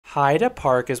Heide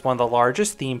Park is one of the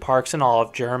largest theme parks in all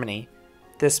of Germany.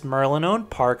 This Merlin-owned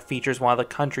park features one of the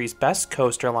country's best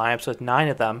coaster lineups with 9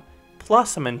 of them,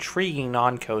 plus some intriguing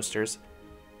non-coasters.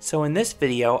 So in this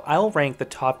video, I will rank the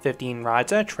top 15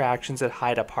 rides and attractions at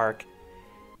Heide Park.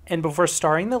 And before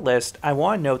starting the list, I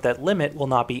want to note that Limit will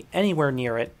not be anywhere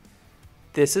near it.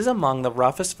 This is among the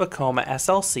roughest Vekoma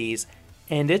SLCs,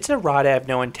 and it's a ride I have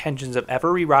no intentions of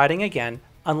ever re-riding again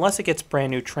unless it gets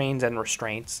brand new trains and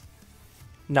restraints.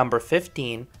 Number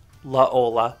 15, La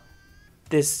Ola.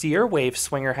 This Zero Wave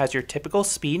swinger has your typical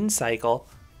speed and cycle,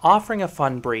 offering a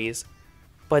fun breeze,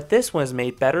 but this one is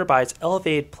made better by its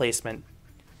elevated placement.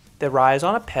 The ride is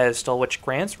on a pedestal which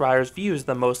grants riders views of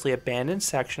the mostly abandoned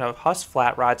section of Huss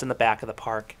flat rides in the back of the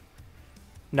park.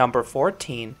 Number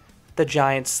 14, the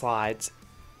Giant Slides.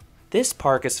 This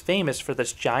park is famous for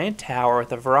this giant tower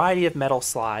with a variety of metal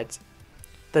slides.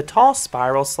 The tall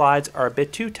spiral slides are a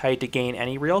bit too tight to gain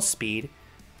any real speed,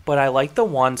 but I like the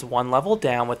ones one level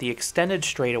down with the extended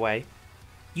straightaway.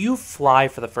 You fly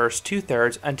for the first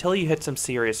 2/3 until you hit some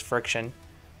serious friction.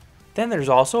 Then there's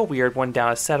also a weird one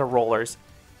down a set of rollers.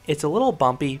 It's a little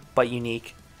bumpy, but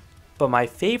unique. But my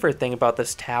favorite thing about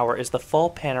this tower is the full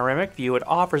panoramic view it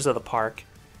offers of the park.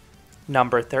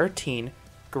 Number 13,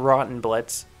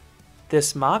 Grottenblitz.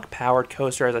 This Mach-powered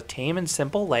coaster has a tame and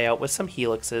simple layout with some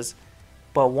helixes,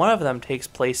 but one of them takes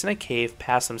place in a cave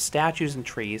past some statues and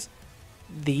trees.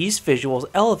 These visuals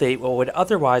elevate what would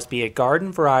otherwise be a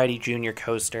garden variety junior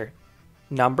coaster.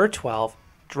 Number 12,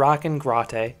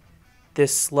 Drakengrotte.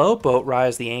 This slow boat ride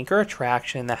is the anchor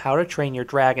attraction in the How to Train Your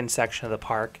Dragon section of the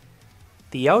park.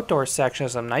 The outdoor section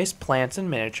has some nice plants and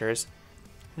miniatures.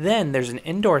 Then there's an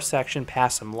indoor section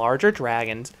past some larger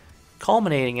dragons,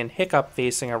 culminating in Hiccup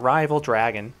facing a rival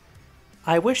dragon.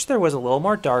 I wish there was a little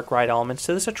more dark ride elements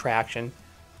to this attraction,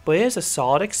 but it is a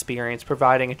solid experience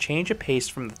providing a change of pace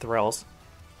from the thrills.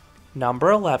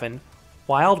 Number 11,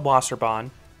 Wild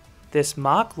Wasserbahn. This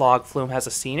Mach log flume has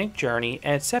a scenic journey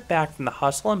and it's set back from the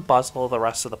hustle and bustle of the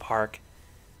rest of the park.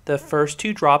 The first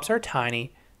 2 drops are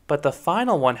tiny, but the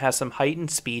final one has some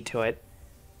heightened speed to it.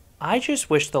 I just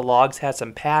wish the logs had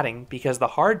some padding because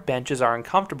the hard benches are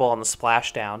uncomfortable on the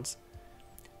splashdowns.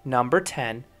 Number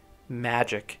 10,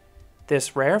 Magic.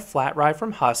 This rare flat ride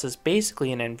from Huss is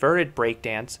basically an inverted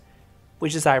breakdance,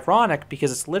 which is ironic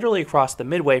because it's literally across the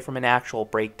midway from an actual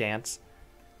breakdance.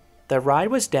 The ride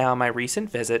was down my recent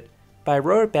visit, but I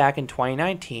rode it back in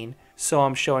 2019, so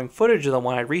I'm showing footage of the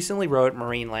one I recently rode at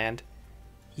Marineland.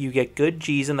 You get good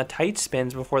G's in the tight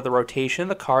spins before the rotation of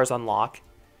the cars unlock.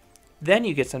 Then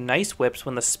you get some nice whips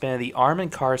when the spin of the arm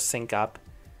and cars sync up.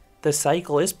 The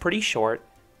cycle is pretty short,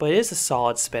 but it is a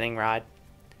solid spinning ride.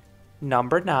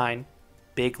 Number 9,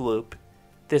 Big Loop.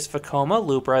 This Vekoma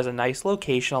looper has a nice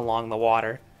location along the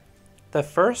water. The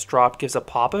first drop gives a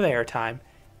pop of airtime,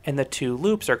 and the 2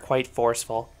 loops are quite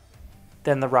forceful.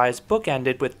 Then the ride is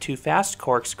bookended with 2 fast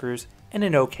corkscrews and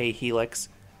an okay helix.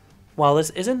 While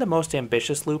this isn't the most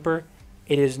ambitious looper,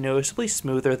 it is noticeably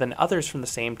smoother than others from the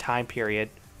same time period.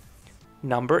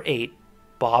 Number 8,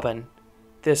 Bobbin.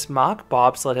 This Mach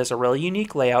bobsled has a really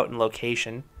unique layout and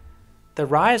location. The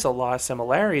ride has a lot of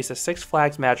similarities to Six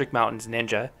Flags Magic Mountain's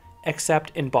Ninja,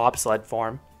 except in bobsled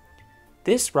form.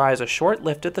 This ride is a short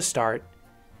lift at the start,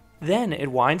 then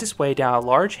it winds its way down a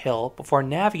large hill before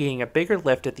navigating a bigger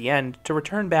lift at the end to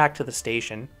return back to the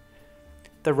station.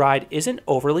 The ride isn't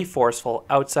overly forceful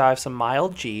outside of some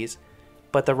mild G's,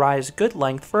 but the ride is good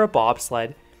length for a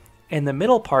bobsled, and the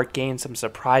middle part gains some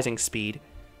surprising speed,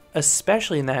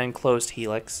 especially in that enclosed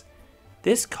helix.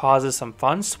 This causes some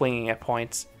fun swinging at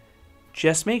points.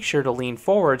 Just make sure to lean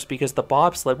forwards because the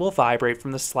bobsled will vibrate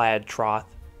from the slatted trough.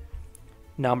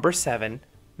 Number 7,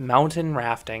 Mountain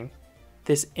Rafting.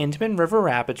 This Intamin River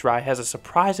Rapids ride has a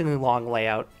surprisingly long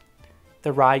layout.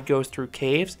 The ride goes through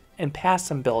caves and past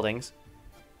some buildings,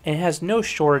 and it has no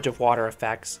shortage of water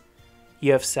effects.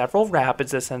 You have several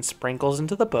rapids that send sprinkles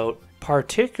into the boat,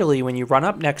 particularly when you run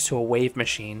up next to a wave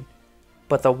machine.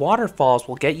 But the waterfalls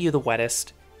will get you the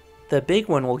wettest. The big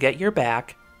one will get your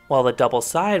back, while the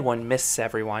double-sided one misses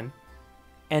everyone.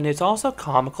 And it's also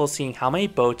comical seeing how many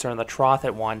boats are in the trough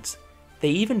at once. They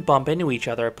even bump into each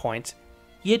other at points.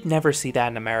 You'd never see that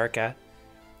in America.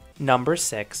 Number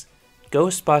 6,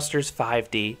 Ghostbusters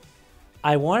 5D.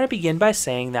 I want to begin by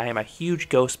saying that I am a huge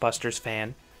Ghostbusters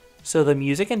fan, so the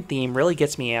music and theme really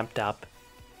gets me amped up.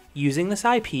 Using this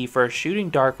IP for a shooting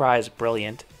dark ride is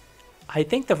brilliant. I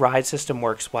think the ride system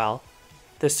works well.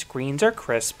 The screens are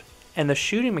crisp, and the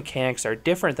shooting mechanics are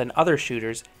different than other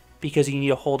shooters because you need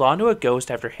to hold onto a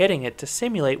ghost after hitting it to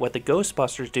simulate what the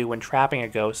Ghostbusters do when trapping a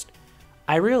ghost.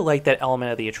 I really like that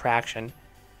element of the attraction.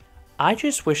 I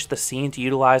just wish the scenes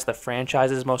utilized the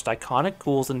franchise's most iconic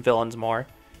ghouls and villains more.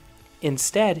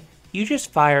 Instead, you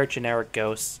just fire generic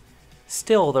ghosts.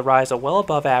 Still, the ride is a well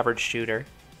above average shooter.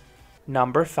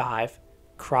 Number 5.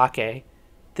 Croquet.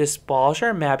 This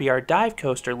Baljar Mabillard dive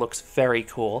coaster looks very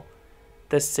cool.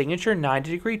 The signature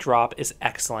 90-degree drop is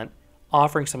excellent,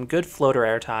 offering some good floater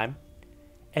airtime.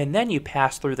 And then you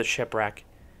pass through the shipwreck.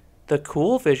 The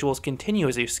cool visuals continue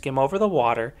as you skim over the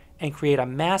water and create a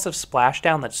massive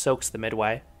splashdown that soaks the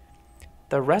midway.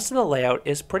 The rest of the layout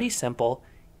is pretty simple,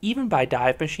 even by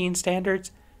dive machine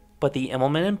standards, but the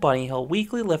Immelman and Bunny Hill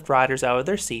weakly lift riders out of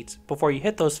their seats before you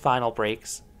hit those final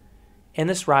brakes. And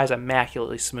this ride is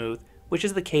immaculately smooth, which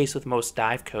is the case with most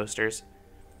dive coasters.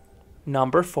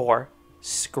 Number 4.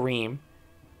 Scream.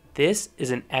 This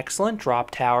is an excellent drop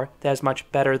tower that is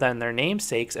much better than their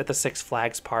namesakes at the Six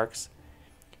Flags parks.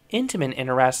 Intamin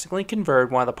interestingly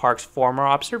converted one of the park's former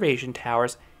observation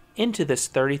towers into this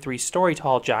 33-story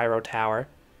tall gyro tower.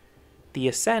 The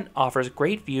ascent offers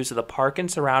great views of the park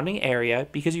and surrounding area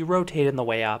because you rotate on the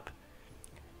way up.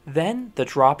 Then, the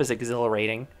drop is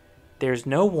exhilarating. There's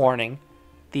no warning.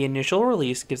 The initial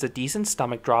release gives a decent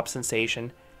stomach drop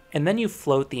sensation, and then you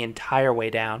float the entire way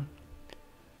down.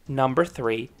 Number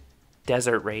 3.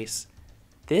 Desert Race.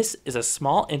 This is a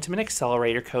small Intamin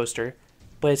accelerator coaster,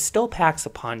 but it still packs a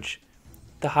punch.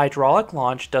 The hydraulic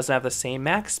launch doesn't have the same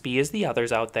max speed as the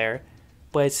others out there,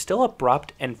 but it's still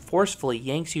abrupt and forcefully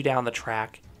yanks you down the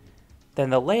track.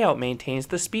 Then the layout maintains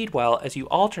the speed well as you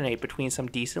alternate between some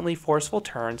decently forceful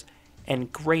turns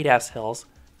and great S-hills.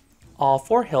 All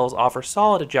 4 hills offer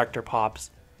solid ejector pops,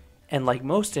 and like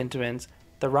most Intamins,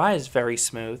 the ride is very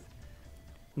smooth.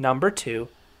 Number 2.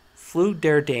 Flug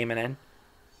der Dämonen.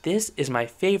 This is my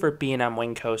favorite B&M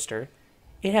wing coaster.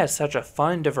 It has such a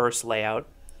fun and diverse layout.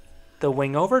 The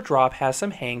wing over drop has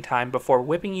some hang time before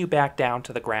whipping you back down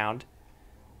to the ground.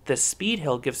 The speed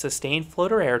hill gives sustained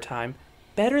floater airtime,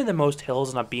 better than most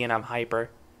hills in a B&M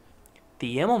Hyper.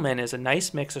 The Immelman is a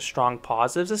nice mix of strong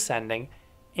positives ascending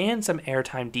and some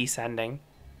airtime descending.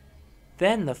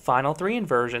 Then the final 3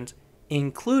 inversions,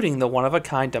 including the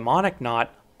one-of-a-kind demonic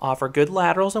knot, offer good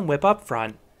laterals and whip up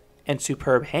front, and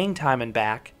superb hang time and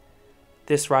back.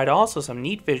 This ride also has some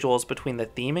neat visuals between the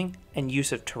theming and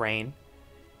use of terrain.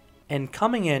 And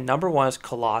coming in number 1 is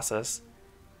Colossus.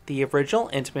 The original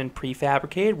Intamin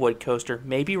prefabricated wood coaster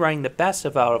may be running the best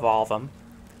out of all of them.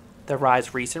 The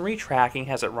ride's recent retracking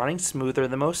has it running smoother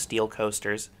than most steel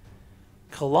coasters.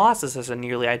 Colossus has a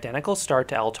nearly identical start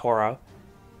to El Toro.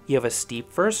 You have a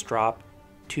steep first drop,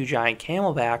 2 giant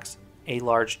camelbacks, a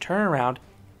large turnaround,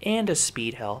 and a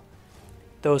speed hill.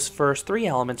 Those first 3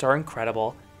 elements are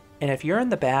incredible, and if you're in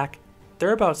the back,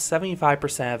 they're about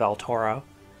 75% of El Toro.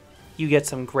 You get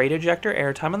some great ejector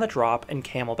airtime on the drop and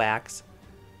camelbacks.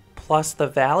 Plus, the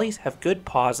valleys have good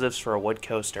positives for a wood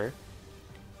coaster.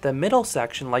 The middle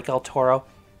section, like El Toro,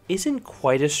 isn't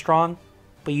quite as strong,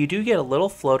 but you do get a little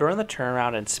floater on the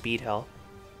turnaround and speed hill.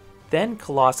 Then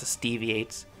Colossus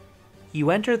deviates.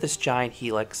 You enter this giant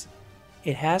helix.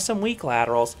 It has some weak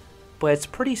laterals, but it's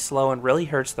pretty slow and really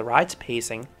hurts the ride's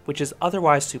pacing, which is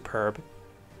otherwise superb.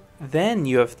 Then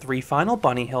you have 3 final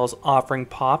bunny hills offering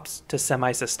pops to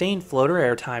semi-sustained floater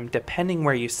airtime depending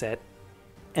where you sit.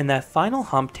 And that final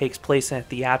hump takes place in a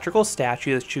theatrical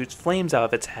statue that shoots flames out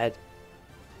of its head.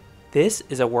 This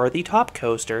is a worthy top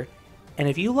coaster, and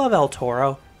if you love El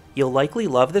Toro, you'll likely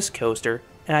love this coaster,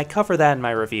 and I cover that in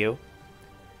my review.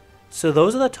 So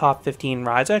those are the top 15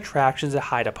 rides and attractions at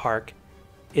Heide Park.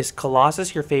 Is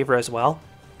Colossus your favorite as well?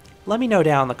 Let me know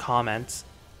down in the comments.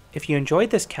 If you enjoyed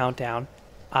this countdown,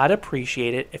 I'd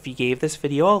appreciate it if you gave this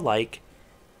video a like,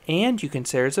 and you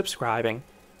considered subscribing,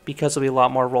 because there'll be a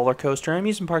lot more roller coaster and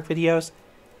amusement park videos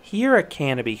here at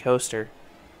Canopy Coaster.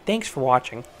 Thanks for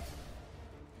watching.